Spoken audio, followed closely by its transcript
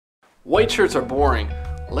White shirts are boring.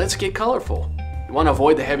 Let's get colorful. You want to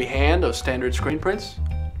avoid the heavy hand of standard screen prints?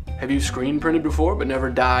 Have you screen printed before but never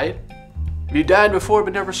dyed? Have you dyed before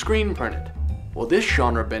but never screen printed? Well, this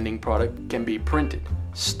genre bending product can be printed,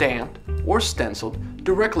 stamped, or stenciled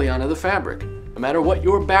directly onto the fabric. No matter what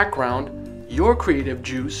your background, your creative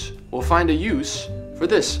juice will find a use for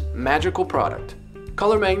this magical product.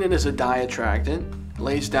 Color Magnet is a dye attractant,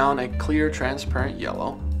 lays down a clear transparent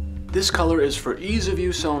yellow. This color is for ease of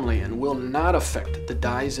use only and will not affect the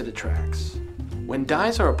dyes it attracts. When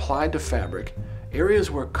dyes are applied to fabric, areas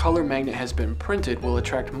where Color Magnet has been printed will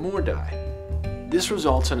attract more dye. This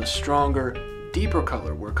results in a stronger, deeper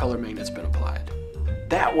color where Color Magnet's been applied.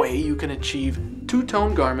 That way you can achieve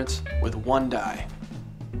two-tone garments with one dye.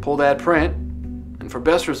 Pull that print, and for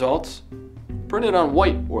best results, print it on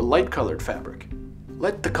white or light colored fabric.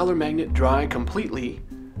 Let the Color Magnet dry completely.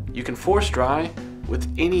 You can force dry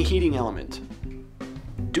with any heating element.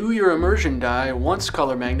 Do your immersion dye once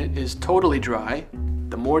Color Magnet is totally dry.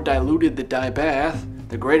 The more diluted the dye bath,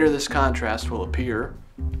 the greater this contrast will appear.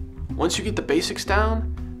 Once you get the basics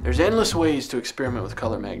down, there's endless ways to experiment with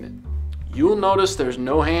Color Magnet. You'll notice there's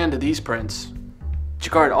no hand to these prints.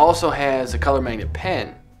 Jacquard also has a Color Magnet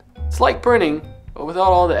pen. It's like printing, but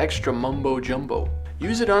without all the extra mumbo jumbo.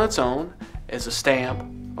 Use it on its own as a stamp,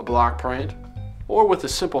 a block print, or with a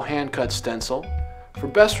simple hand-cut stencil. For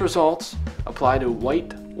best results, apply to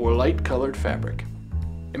white or light colored fabric.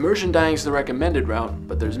 Immersion dyeing is the recommended route,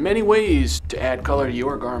 but there's many ways to add color to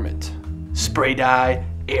your garment. Spray dye,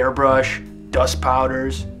 airbrush, dust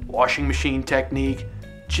powders, washing machine technique,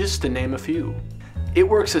 just to name a few. It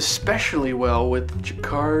works especially well with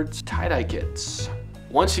Jacquard's tie-dye kits.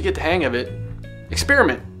 Once you get the hang of it,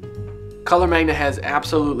 experiment. Color Magnet has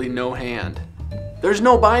absolutely no hand. There's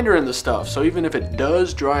no binder in the stuff, so even if it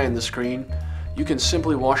does dry in the screen, you can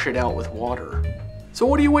simply wash it out with water. So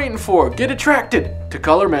what are you waiting for? Get attracted to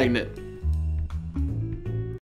Color Magnet.